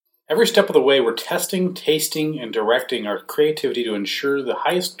Every step of the way, we're testing, tasting, and directing our creativity to ensure the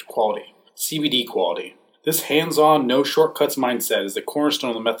highest quality, CBD quality. This hands-on, no shortcuts mindset is the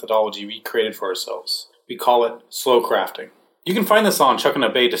cornerstone of the methodology we created for ourselves. We call it slow crafting. You can find this on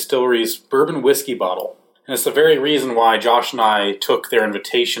Chuckanut Bay Distillery's bourbon whiskey bottle. And it's the very reason why Josh and I took their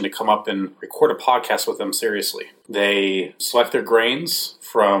invitation to come up and record a podcast with them seriously. They select their grains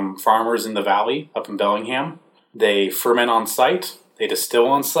from farmers in the valley up in Bellingham. They ferment on site, they distill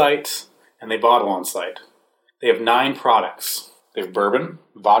on site, and they bottle on site. They have 9 products. They have bourbon,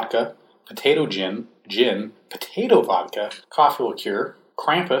 vodka, potato gin, potato vodka, coffee liqueur,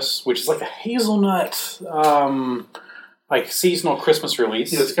 Krampus, which is like a hazelnut, like seasonal Christmas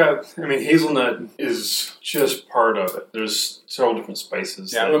release. Yeah, it's got, hazelnut is just part of it. There's several different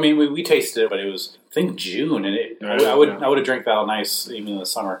spices. Yeah, we tasted it, but it was, I think, June, and I would have drank that all nice even in the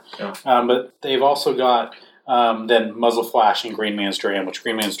summer. Yeah. But they've also got then Muzzle Flash and Green Man's Dram, which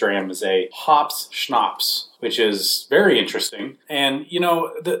Green Man's Dram is a hops schnapps, which is very interesting. And,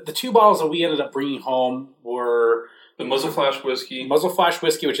 the 2 bottles that we ended up bringing home were the Muzzle Flash whiskey. Muzzle Flash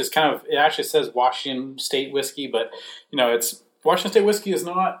whiskey, which is it actually says Washington State whiskey, but, it's Washington State whiskey is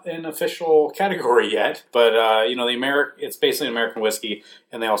not an official category yet. But, it's basically an American whiskey,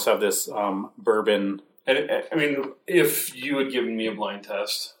 and they also have this bourbon. And, if you had given me a blind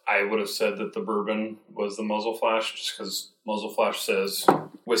test, I would have said that the bourbon was the Muzzle Flash, just because Muzzle Flash says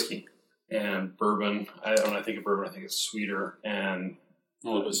whiskey. And bourbon, when I think of bourbon, I think it's sweeter and a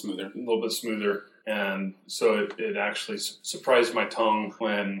little bit smoother. And so it actually surprised my tongue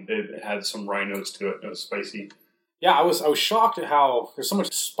when it had some rye notes to it. It was spicy. Yeah, I was shocked at how there's so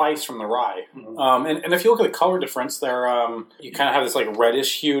much spice from the rye. Mm-hmm. And if you look at the color difference, there you kind of have this like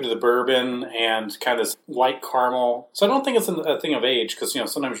reddish hue to the bourbon and kind of this light caramel. So I don't think it's a thing of age because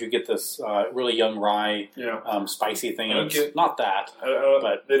sometimes you get this really young rye spicy thing, and it's not that.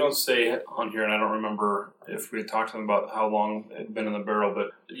 But they don't say on here, and I don't remember if we had talked to them about how long it had been in the barrel,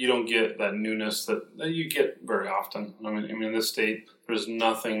 but you don't get that newness that you get very often. In this state, there's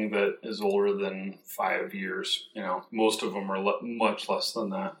nothing that is older than 5 years. Most of them are much less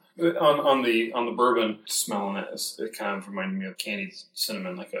than that. On the bourbon, smelling it kind of reminded me of candied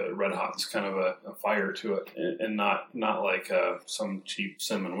cinnamon, like a red hot. It's kind of a fire to it, and not like some cheap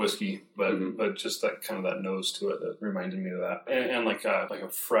cinnamon whiskey, but just that kind of that nose to it that reminded me of that, and like a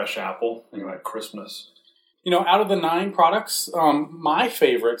fresh apple, like Christmas. Out of the 9 products, my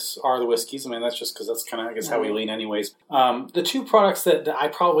favorites are the whiskeys. That's just because that's kind of, I guess, how we lean anyways. The 2 products that I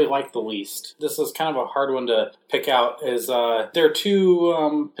probably like the least, this is kind of a hard one to pick out, is there are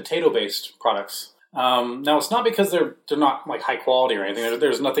 2 potato-based products. Now, it's not because they're not like high quality or anything.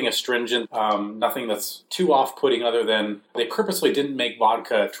 There's nothing astringent, nothing that's too off-putting other than they purposely didn't make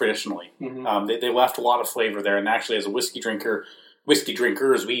vodka traditionally. Mm-hmm. They left a lot of flavor there, and actually as a whiskey drinkers,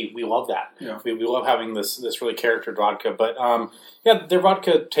 we love that. Yeah. We love having this really charactered vodka. But, their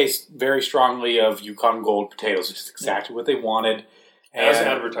vodka tastes very strongly of Yukon Gold potatoes, which is exactly what they wanted. As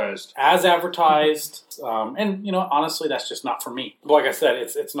advertised. And, honestly, that's just not for me. But like I said,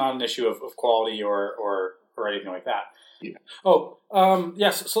 it's not an issue of quality or anything like that. Yeah.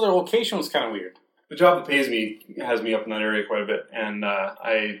 So their location was kind of weird. The job that pays me has me up in that area quite a bit, and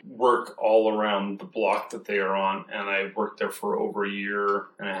I work all around the block that they are on, and I worked there for over 1.5 years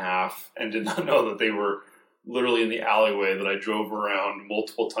and did not know that they were literally in the alleyway that I drove around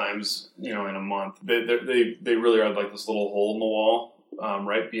multiple times, in a month. They really are like this little hole in the wall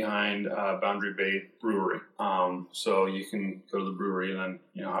right behind Boundary Bay Brewery. So you can go to the brewery and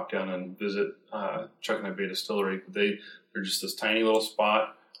then hop down and visit Chuckanut Bay Distillery. But they're just this tiny little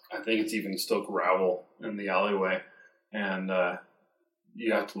spot. I think it's even still gravel in the alleyway, and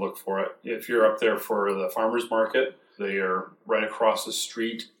you have to look for it. If you're up there for the farmer's market, they are right across the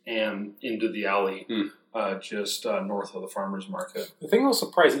street and into the alley, just north of the farmer's market. The thing that was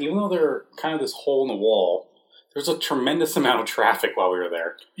surprising, even though they're kind of this hole in the wall, there's a tremendous amount of traffic while we were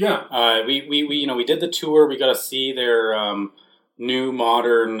there. Yeah. We did the tour. We got to see their new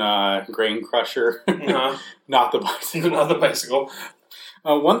modern grain crusher, not the bicycle. Not the bicycle.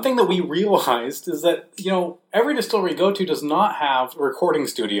 One thing that we realized is that, every distillery we go to does not have a recording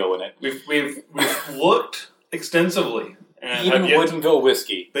studio in it. We've looked extensively. And even Woodinville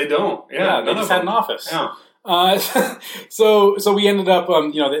Whiskey. They don't. Yeah, they just had an office. Yeah. So we ended up,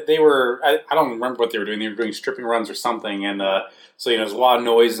 they were, I don't remember what they were doing. They were doing stripping runs or something. And so, there's a lot of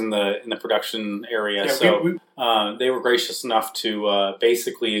noise in the production area. Yeah, they were gracious enough to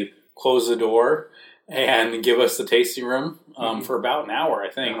basically close the door and give us the tasting room for about an hour, I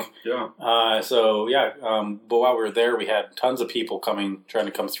think. Yeah. But while we were there, we had tons of people trying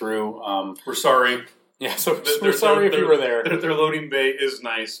to come through. We're sorry. Yeah, so we're sorry if you were there. Their loading bay is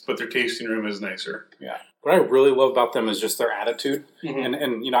nice, but their tasting room is nicer. Yeah. What I really love about them is just their attitude. Mm-hmm.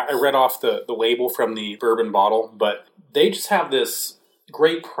 And I read off the label from the bourbon bottle, but they just have this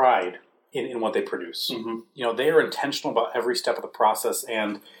great pride in what they produce. Mm-hmm. They are intentional about every step of the process,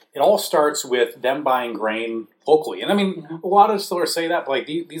 and it all starts with them buying grain locally. And I mean, a lot of distillers say that, but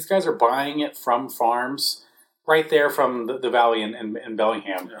these guys are buying it from farms right there from the valley in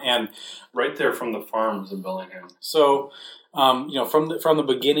Bellingham. Yeah. And right there from the farms in Bellingham. So, from the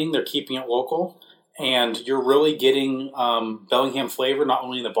beginning, they're keeping it local. And you're really getting Bellingham flavor, not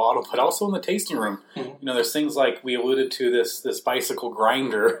only in the bottle, but also in the tasting room. Mm-hmm. There's things like we alluded to this bicycle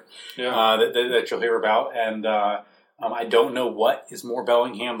grinder that you'll hear about. And I don't know what is more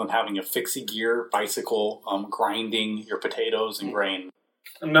Bellingham than having a fixie gear bicycle grinding your potatoes and grain.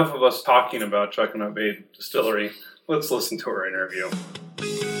 Enough of us talking about Chuckanut Bay Distillery. Let's listen to our interview.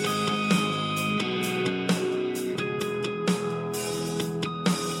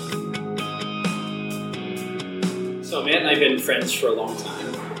 So Matt and I have been friends for a long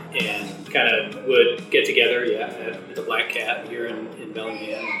time, and kind of would get together, at the Black Cat here in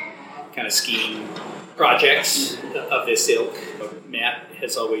Bellingham, kind of skiing projects of this ilk. Matt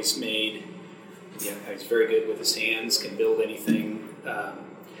has always made, he's very good with his hands, can build anything,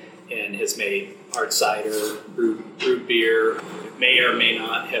 and has made hard cider, brewed beer, may or may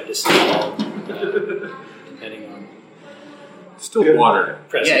not have distilled, depending on still water.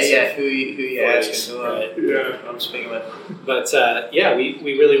 Who you asking? I'm speaking with. But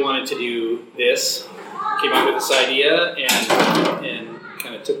we really wanted to do this. Came up with this idea and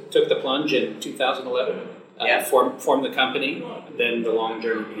kind of took the plunge in 2011. Formed the company. Then the long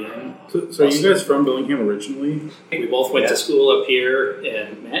journey began. So are you guys from Bellingham originally? We both went to school up here,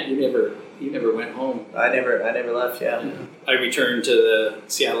 and Matt, you never went home. I never left. Yeah. I returned to the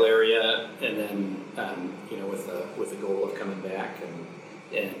Seattle area, and then with the goal of coming back,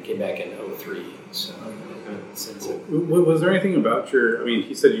 and came back in 2003. So since was there anything about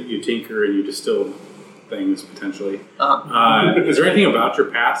he said you tinker and you distill things potentially. Is there anything about your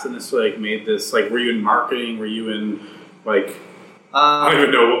past that necessarily made this, were you in marketing? Were you in I don't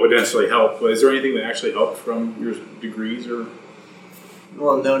even know what would necessarily help, but is there anything that actually helped from your degrees or?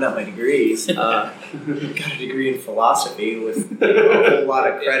 Well, no, not my degrees. Got a degree in philosophy with a whole lot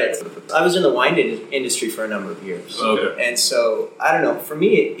of credits. I was in the wine industry for a number of years. Okay. And so, I don't know, for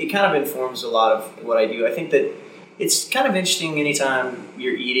me, it kind of informs a lot of what I do. I think that it's kind of interesting anytime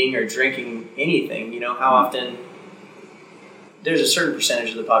you're eating or drinking anything, how often there's a certain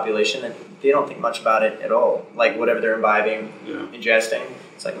percentage of the population that they don't think much about it at all. Like whatever they're imbibing, ingesting,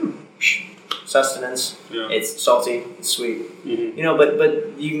 it's like, sustenance, it's salty, it's sweet. Mm-hmm.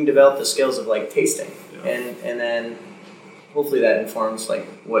 But you can develop the skills of tasting. And then hopefully that informs what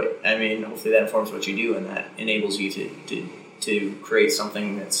you do, and that enables you to create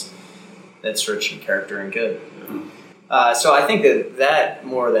something that's rich in character and good. So I think that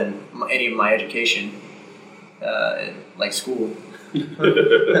more than any of my education, school,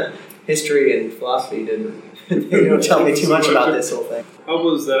 history and philosophy they don't tell me too much about this whole thing. How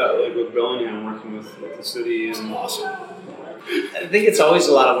was that with Bellingham working with the city? And awesome. I think it's always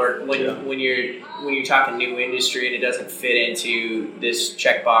a lot of work when you're talking new industry and it doesn't fit into this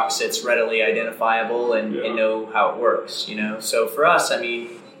checkbox that's readily identifiable and know how it works. So for us, we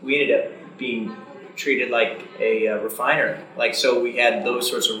ended up being treated like a refinery. So we had those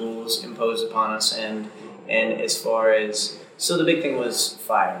sorts of rules imposed upon us, and as far as, so the big thing was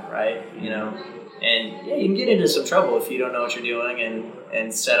fire, right? And you can get into some trouble if you don't know what you're doing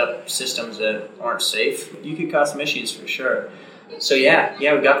and set up systems that aren't safe. You could cause some issues for sure. So we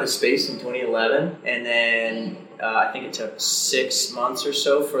got this space in 2011, and then I think it took 6 months or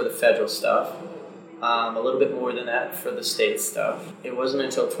so for the federal stuff. A little bit more than that for the state stuff. It wasn't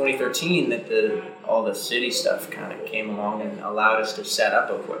until 2013 that all the city stuff kind of came along and allowed us to set up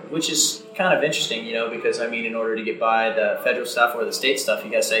which is kind of interesting, because in order to get by the federal stuff or the state stuff,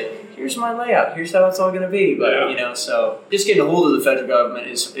 you gotta say, here's my layout, here's how it's all gonna be. But so just getting a hold of the federal government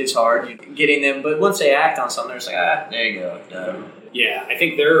is hard. Getting them, but once they act on something, they're just like, there you go. Yeah, I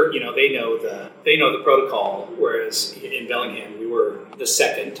think they know the protocol, whereas in Bellingham we were the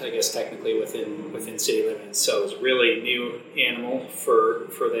second, I guess technically within city limits. So it was a really new animal for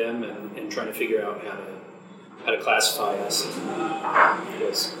them, and trying to figure out how to classify us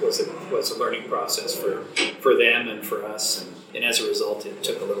was a learning process for them and for us, and as a result it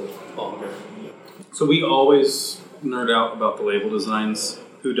took a little longer. So we always nerd out about the label designs.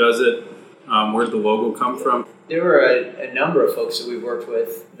 Who does it? Where did the logo come from? There were a number of folks that we've worked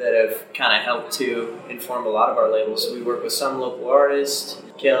with that have kind of helped to inform a lot of our labels. So we work with some local artists,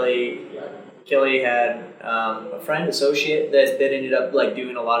 Kelly Kelly had a friend, associate, that ended up like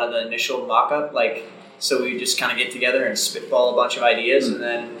doing a lot of the initial mock-up. Like, so we just kind of get together and spitball a bunch of ideas, and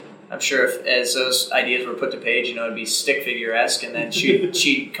then I'm sure as those ideas were put to page, it'd be stick figure-esque, and then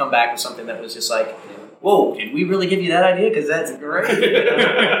she'd come back with something that was just like, whoa, did we really give you that idea? Because that's great.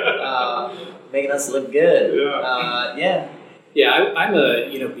 Making us look good. Yeah. I'm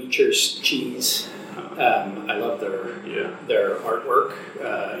a Beecher's cheese. I love their artwork,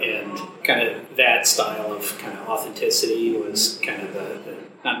 and kind of that style of kind of authenticity was kind of the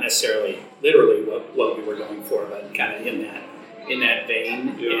not necessarily literally what we were going for, but kind of in that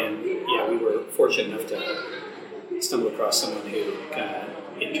vein. Yeah. And we were fortunate enough to stumble across someone who kind of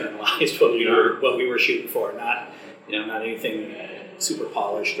internalized what we were shooting for. Not anything super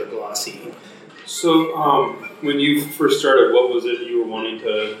polished or glossy. So when you first started, what was it you were wanting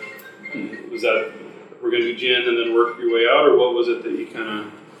to? Was that we're going to do gin and then work your way out, or what was it that you kind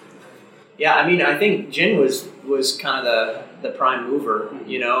of? Yeah, I mean, I think gin was kind of the prime mover. I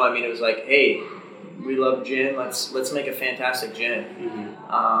mean, it was like, hey, we love gin. Let's make a fantastic gin.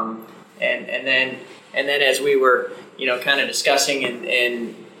 And then as we were kind of discussing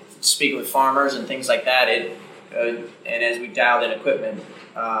and speaking with farmers and things like that, and as we dialed in equipment,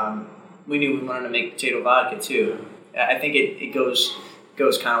 we knew we wanted to make potato vodka too. I think it goes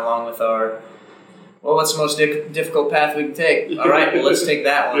kind of along with our, well, what's the most difficult path we can take? All right, well, let's take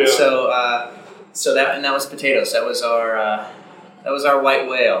that one. Yeah. So that was potatoes. That was our white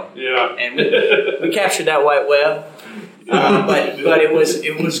whale. Yeah. And we captured that white whale. But it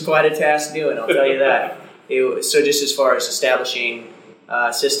was quite a task doing, I'll tell you that. So just as far as establishing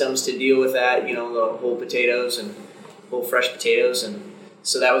systems to deal with that, the whole potatoes and whole fresh potatoes, and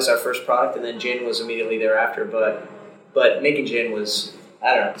so that was our first product, and then gin was immediately thereafter. But making gin was,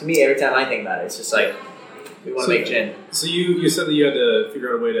 I don't know, to me every time I think about it, it's just like we want to make gin. So you said that you had to figure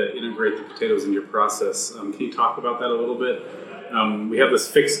out a way to integrate the potatoes in your process. Can you talk about that a little bit? We have this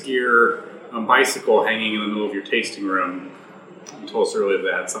fixed gear bicycle hanging in the middle of your tasting room. You told us earlier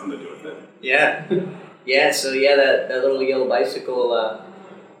that had something to do with it. Yeah. So that little yellow bicycle.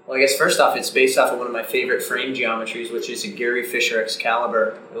 Well, I guess first off, it's based off of one of my favorite frame geometries, which is a Gary Fisher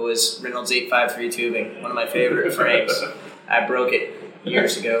Excalibur. It was Reynolds 853 tubing, one of my favorite frames. I broke it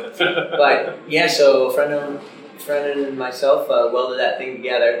years ago, but yeah. So a friend and myself welded that thing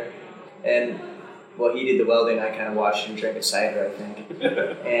together, and well, he did the welding. I kind of watched him drink a cider, I think,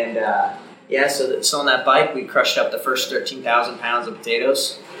 and. So on that bike, we crushed up the first 13,000 pounds of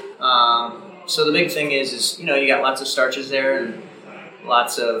potatoes. So the big thing is you got lots of starches there and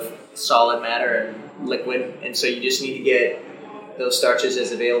lots of solid matter and liquid, and so you just need to get those starches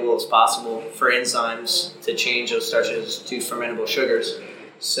as available as possible for enzymes to change those starches to fermentable sugars.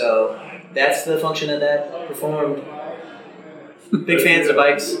 So that's the function that performed. Big fans of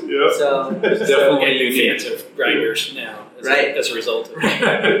bikes. Yeah. So Definitely big fans of grinders now. As a result.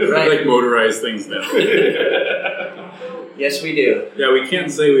 Right. Like motorized things now. Yes, we do. Yeah, we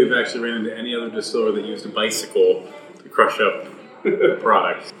can't say we've actually ran into any other distiller that used a bicycle to crush up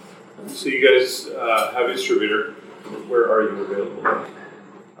products. So you guys have a distributor. Where are you available?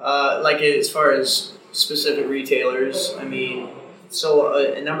 Like as far as specific retailers, I mean, so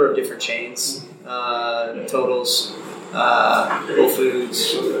a number of different chains, Totals, Whole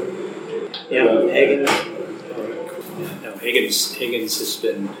Foods, Higgins. No, Higgins has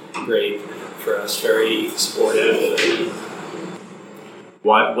been great for us, very supportive.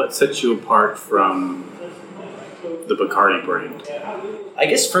 What sets you apart from the Bacardi brand? I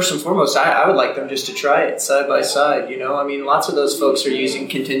guess first and foremost, I would like them just to try it side by side, I mean, lots of those folks are using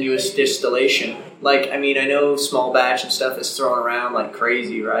continuous distillation. Like, I mean, I know small batch and stuff is thrown around like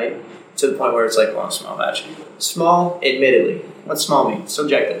crazy, right? To the point where it's like, well, small batch. Small, admittedly. What's small mean?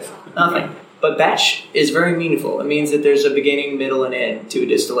 Subjective. Nothing. But batch is very meaningful. It means that there's a beginning, middle, and end to a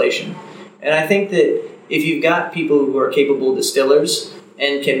distillation. And I think that if you've got people who are capable distillers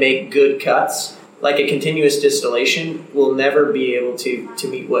and can make good cuts, like a continuous distillation will never be able to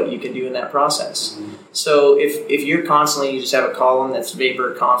meet what you can do in that process. So if you're constantly, you just have a column that's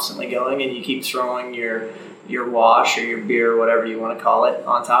vapor constantly going and you keep throwing your wash or your beer or whatever you want to call it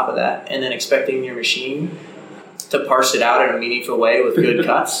on top of that, and then expecting your machine to parse it out in a meaningful way with good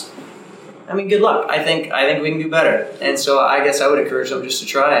cuts, I mean, good luck. I think we can do better. And so I guess I would encourage them just to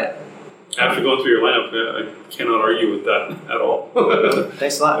try it. After going through your lineup, I cannot argue with that at all.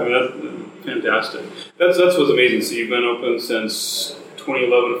 Thanks a lot. I mean, that's fantastic. That's what's amazing. So you've been open since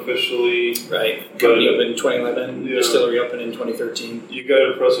 2011 officially. Right. Company opened in 2011, distillery opened in 2013. You've got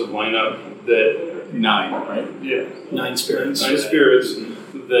an impressive lineup that... 9, right? Yeah. 9 spirits. 9 spirits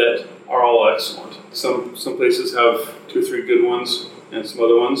that are all excellent. Some places have 2 or 3 good ones. and some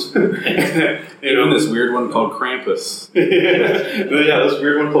other ones. Even this weird one called Krampus. Yeah, this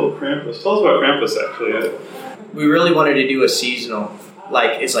weird one called Krampus. Tell us about Krampus, actually. We really wanted to do a seasonal.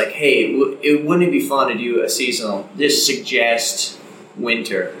 Like, it's like, hey, wouldn't it be fun to do a seasonal? Just suggest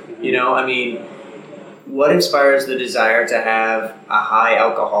winter. You know, I mean, what inspires the desire to have a high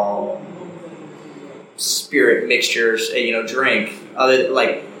alcohol spirit mixtures, drink,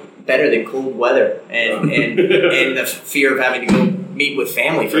 better than cold weather and and the fear of having to go meet with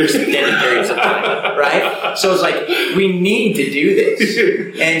family for extended periods of time, right? So it's like, we need to do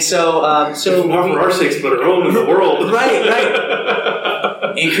this, and so not for our sakes, but our own in the world.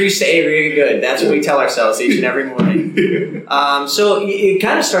 Right. Increase the aggregate good. That's what we tell ourselves each and every morning. So it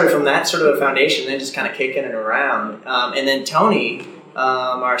kind of started from that sort of a foundation, then just kind of kicking it around, and then Tony,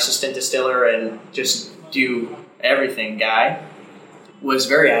 our assistant distiller and just do everything guy, was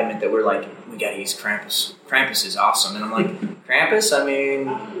very adamant that we're like, we gotta use Krampus. Krampus is awesome. And I'm like, Krampus? I mean,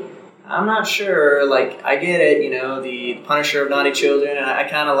 I'm not sure. Like, I get it, the punisher of naughty children, and I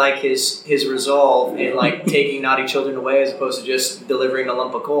kind of like his resolve in, like, taking naughty children away as opposed to just delivering a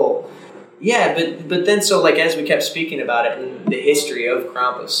lump of coal. Yeah, but then, so, like, as we kept speaking about it, and the history of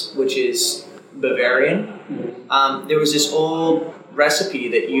Krampus, which is Bavarian, there was this old recipe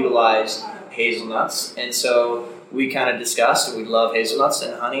that utilized hazelnuts, and so we kind of discussed, and we love hazelnuts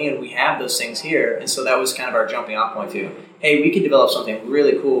and honey, and we have those things here, and so that was kind of our jumping off point too. Hey, we could develop something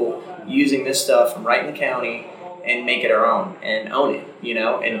really cool using this stuff from right in the county and make it our own and own it,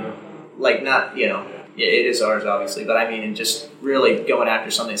 and like not, it is ours obviously, but I mean, and just really going after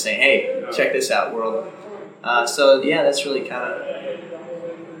something and saying, hey, check this out, world. So yeah, that's really kind of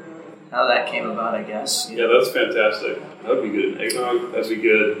how that came about, I guess. Yeah, that's fantastic. That would be good. Eggnog, that'd be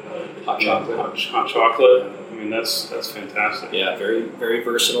good. Hot chocolate. Hot chocolate. I mean, that's fantastic. Yeah, very, very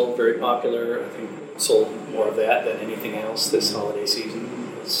versatile, very popular. I think sold more of that than anything else this holiday season.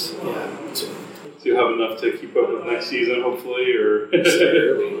 Do you have enough to keep up with next season, hopefully, or?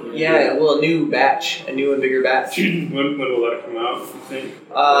 Yeah, well, a new and bigger batch. When will that come out, you think?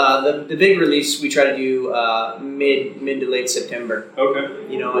 The big release we try to do mid to late September. Okay.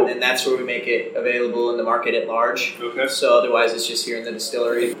 Cool. And then that's where we make it available in the market at large. Okay. So otherwise, it's just here in the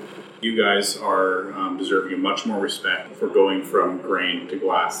distillery. You guys are deserving of much more respect for going from grain to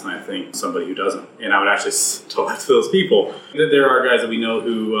glass than I think somebody who doesn't. And I would actually tell that to those people. There are guys that we know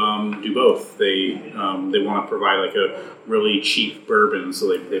who do both. They want to provide like a really cheap bourbon,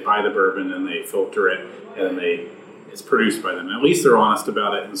 so they buy the bourbon and they filter it, and then it's produced by them. At least they're honest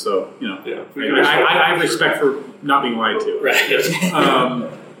about it, and so I have respect for not being lied to. Right.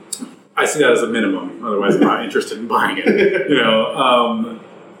 I see that as a minimum. Otherwise, I'm not interested in buying it.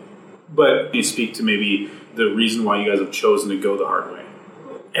 But you speak to maybe the reason why you guys have chosen to go the hard way.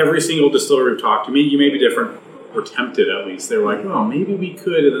 Every single distillery we've talked to, you may be different, or tempted at least. They're like, oh, maybe we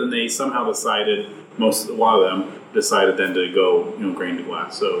could, and then they somehow decided, a lot of them decided then to go, grain to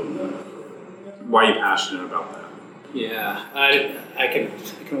glass. So, why are you passionate about that? Yeah, I can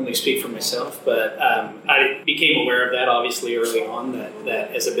only speak for myself, but I became aware of that obviously early on.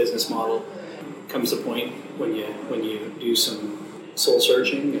 That as a business model comes a point when you do some soul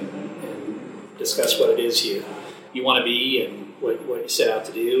searching and discuss what it is you want to be and what you set out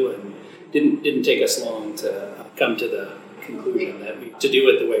to do, and didn't take us long to come to the conclusion that to do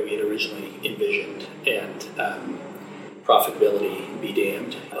it the way we had originally envisioned, and profitability be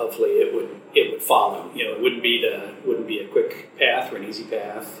damned. Hopefully it would follow. It wouldn't be a quick path or an easy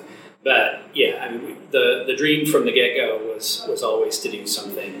path, but yeah, I mean, the dream from the get-go was always to do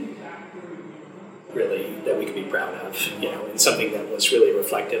something really that we could be proud of, and something that was really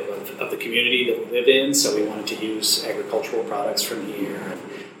reflective of the community that we live in. So we wanted to use agricultural products from here. And,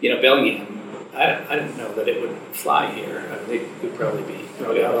 Bellingham, I don't know that it would fly here. I think we'd probably be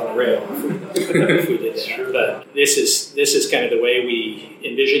out on a rail if we did that. But this is kind of the way we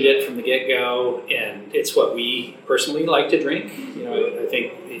envisioned it from the get-go, and it's what we personally like to drink. I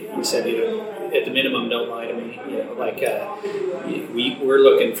think you said, at the minimum, don't lie to me. We're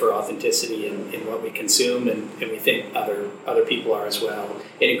looking for authenticity in what we consume, and we think other people are as well.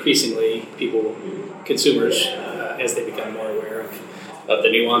 And increasingly, consumers, as they become more aware of the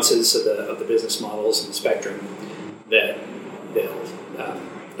nuances of the business models and the spectrum, that they'll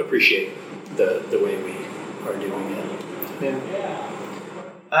appreciate the way we are doing it.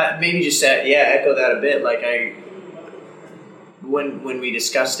 Yeah. Maybe just echo that a bit. Like when we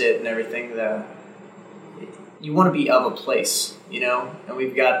discussed it and everything, you want to be of a place, and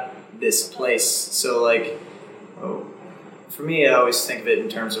we've got this place. So for me, I always think of it in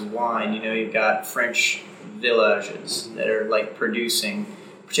terms of wine. You've got French villages that are like producing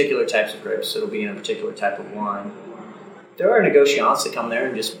particular types of grapes, so it'll be in a particular type of wine. there are negociants that come there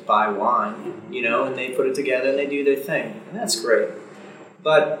and just buy wine, you know, and they put it together and they do their thing, and that's great.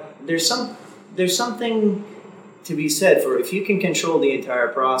 But there's something to be said for if you can control the entire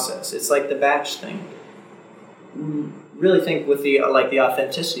process. It's like the batch thing. Really think with the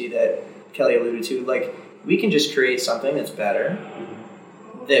authenticity that Kelly alluded to, like we can just create something that's better,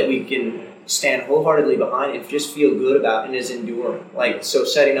 that we can stand wholeheartedly behind and just feel good about and is enduring. Like, so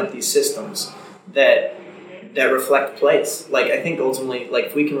setting up these systems that reflect place. Like, I think ultimately, like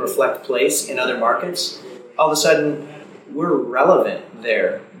if we can reflect place in other markets, all of a sudden we're relevant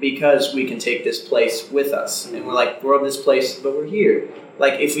there because we can take this place with us. And we're like, we're of this place, but we're here.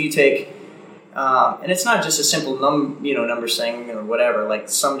 Like if we take, and it's not just a simple number thing or whatever. Like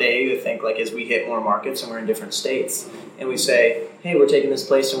someday you think like as we hit more markets and we're in different states and we say, hey, we're taking this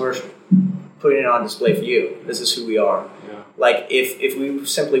place and we're putting it on display for you. This is who we are. Yeah. Like if we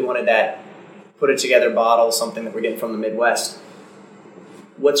simply wanted that put it together bottle, something that we're getting from the Midwest,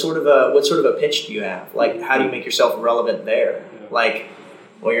 what sort of a pitch do you have? Like how do you make yourself relevant there? Yeah. Like,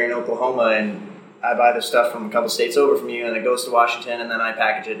 well, you're in Oklahoma and I buy the stuff from a couple states over from you and it goes to Washington and then I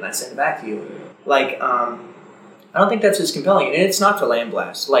package it and I send it back to you. Like, I don't think that's as compelling. And it's not to land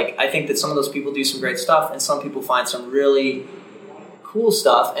blast. Like, I think that some of those people do some great stuff and some people find some really cool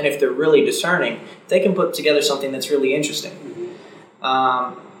stuff. And if they're really discerning, they can put together something that's really interesting.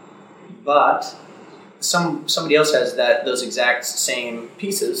 But somebody else has those exact same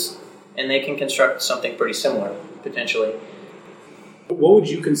pieces and they can construct something pretty similar, potentially. What would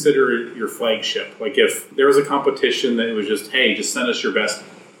you consider your flagship? Like if there was a competition that it was just, hey, just send us your best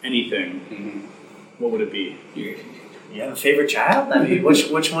anything, what would it be? You have a favorite child? I mean,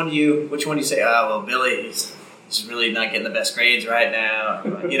 which one do you say? Oh, well, Billy, he's really not getting the best grades right now.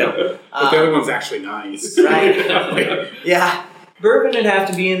 You know, but the other one's actually nice, right? Yeah, bourbon would have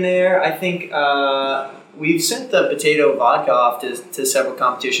to be in there. I think we've sent the potato vodka off to several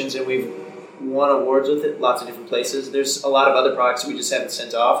competitions, and we've won awards with it, lots of different places. There's a lot of other products we just haven't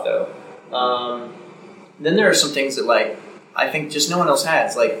sent off though. Then there are some things that like I think just no one else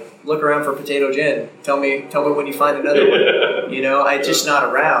has. Like look around for potato gin. Tell me when you find another one. You know, it's just not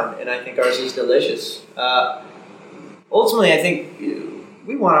around, and I think ours is delicious. Ultimately, I think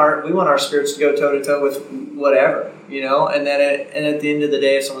we want our spirits to go toe to toe with whatever, you know. And then at the end of the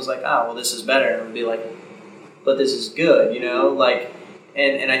day, if someone's like, oh well, this is better, and we'll be like, but this is good, you know, like.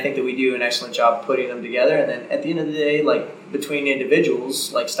 And I think that we do an excellent job putting them together. And then at the end of the day, like between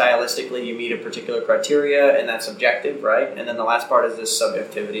individuals, like stylistically, you meet a particular criteria, and that's objective, right? And then the last part is this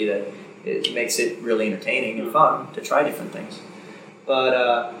subjectivity that it makes it really entertaining and fun to try different things.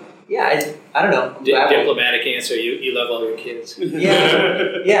 But yeah, I don't know. Diplomatic answer: you love all your kids.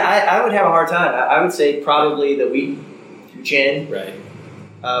 Yeah. I would have a hard time. I would say probably the wheat gin, right?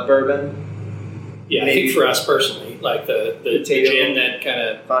 Bourbon. Yeah, maybe. I think for us personally, like the gin that kind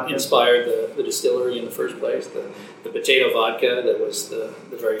of inspired the distillery in the first place, the potato vodka that was the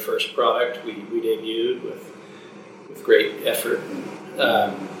very first product we debuted with great effort,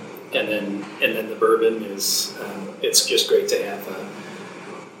 and then the bourbon is it's just great to have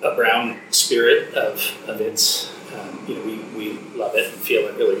a brown spirit of its. We love it and feel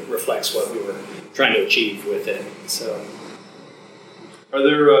it really reflects what we were trying to achieve with it. So. Are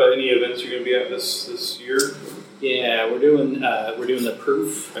there any events you're going to be at this year? Yeah, we're doing the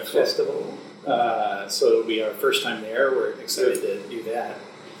Proof Festival. So it'll be our first time there. We're excited to do that.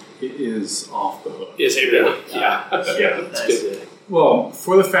 It is off the hook. Is it really? Yeah. It's good. Well,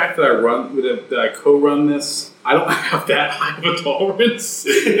 for the fact that I co-run this, I don't have that high of a tolerance.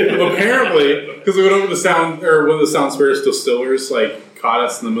 Apparently, because we went over one of the Sound Spirits distillers like caught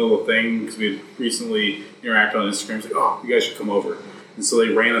us in the middle of the thing because we had recently interacted on Instagram. It's like, oh, you guys should come over. And so they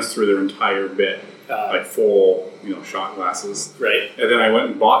ran us through their entire bit, like full, shot glasses. Right. And then I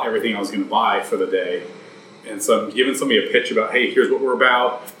went and bought everything I was going to buy for the day. And so I'm giving somebody a pitch about, hey, here's what we're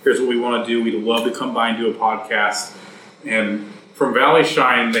about. Here's what we want to do. We'd love to come by and do a podcast. And from Valley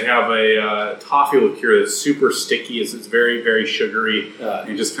Shine, they have a toffee liqueur that's super sticky. It's very, very sugary. And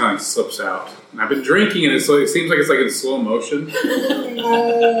it just kind of slips out. And I've been drinking it, so it seems like it's like in slow motion.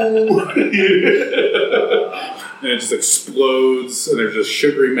 And it just explodes, and there's just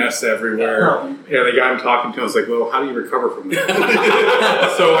sugary mess everywhere. And the guy I'm talking to, I was like, well, how do you recover from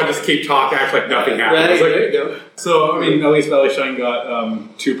that? So I just keep talking, act like nothing happened. Right, like, there you go. So, I mean, at least Valley Shine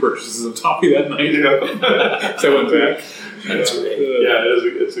got 2 purchases of toffee that night. So I went back. That's great.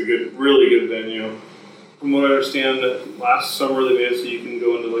 It's a good, really good venue. From what I understand, that last summer they made it so you can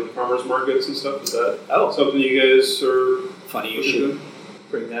go into like farmers markets and stuff. Is that something you guys are funny? You should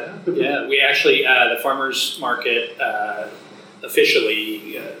bring that up. Yeah, we actually the farmers market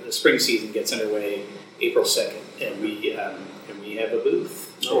officially the spring season gets underway April 2nd, and we have a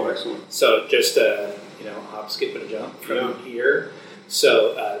booth. Oh, excellent. So just hop, skip, and a jump from here.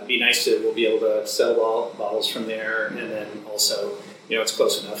 So it'd be nice we'll be able to sell bottles from there, and then also, it's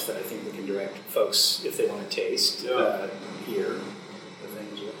close enough that I think we can direct folks if they want to taste here.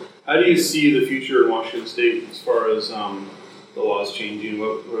 How do you see the future in Washington State as far as the laws changing?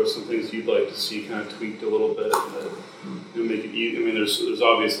 What are some things you'd like to see kind of tweaked a little bit that make it easy? I mean, there's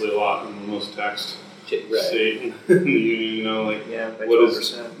obviously a lot in the most taxed state in the union. By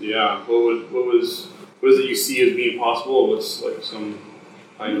 12%. What is it you see as being possible? What's like some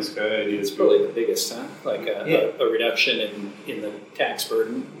pie in the sky idea? It's probably the biggest, huh? Like a reduction in the tax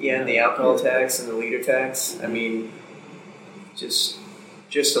burden. Yeah, and the alcohol tax and the liter tax. I mean, just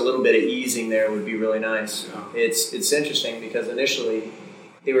a little bit of easing there would be really nice. Yeah. It's interesting because initially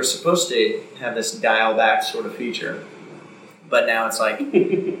they were supposed to have this dial back sort of feature, but now it's like,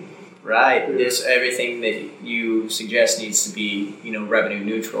 right, everything that you suggest needs to be revenue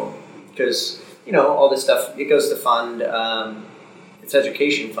neutral because all this stuff it goes to fund it's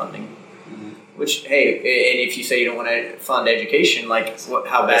education funding. Which, hey, and if you say you don't want to fund education, like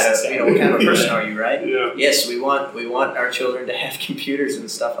how bad, what kind of a person are you, right? Yeah. Yes, we want our children to have computers and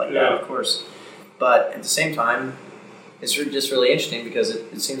stuff like that, of course. But at the same time, it's just really interesting because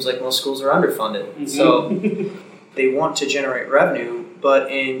it seems like most schools are underfunded. Mm-hmm. So they want to generate revenue, but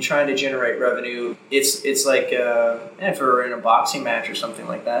in trying to generate revenue, it's like if we were in a boxing match or something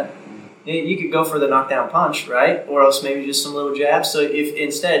like that, you could go for the knockdown punch, right? Or else maybe just some little jabs. So if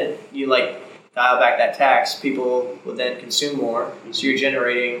instead you dial back that tax, people would then consume more, so you're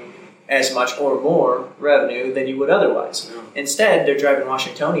generating as much or more revenue than you would otherwise. Yeah. Instead, they're driving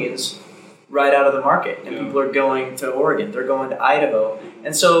Washingtonians right out of the market, and people are going to Oregon, they're going to Idaho.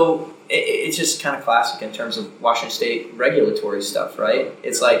 And so it's just kind of classic in terms of Washington State regulatory stuff, right?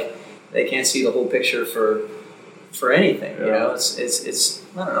 It's like they can't see the whole picture for anything, It's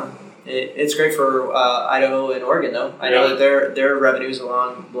I don't know. It's great for Idaho and Oregon, though. I know that their revenues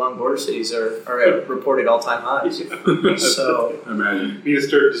along border cities are at reported all-time highs. So imagine. You need to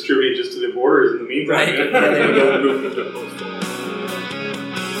start distributing just to the borders in the meantime. Right. Yeah, there you go.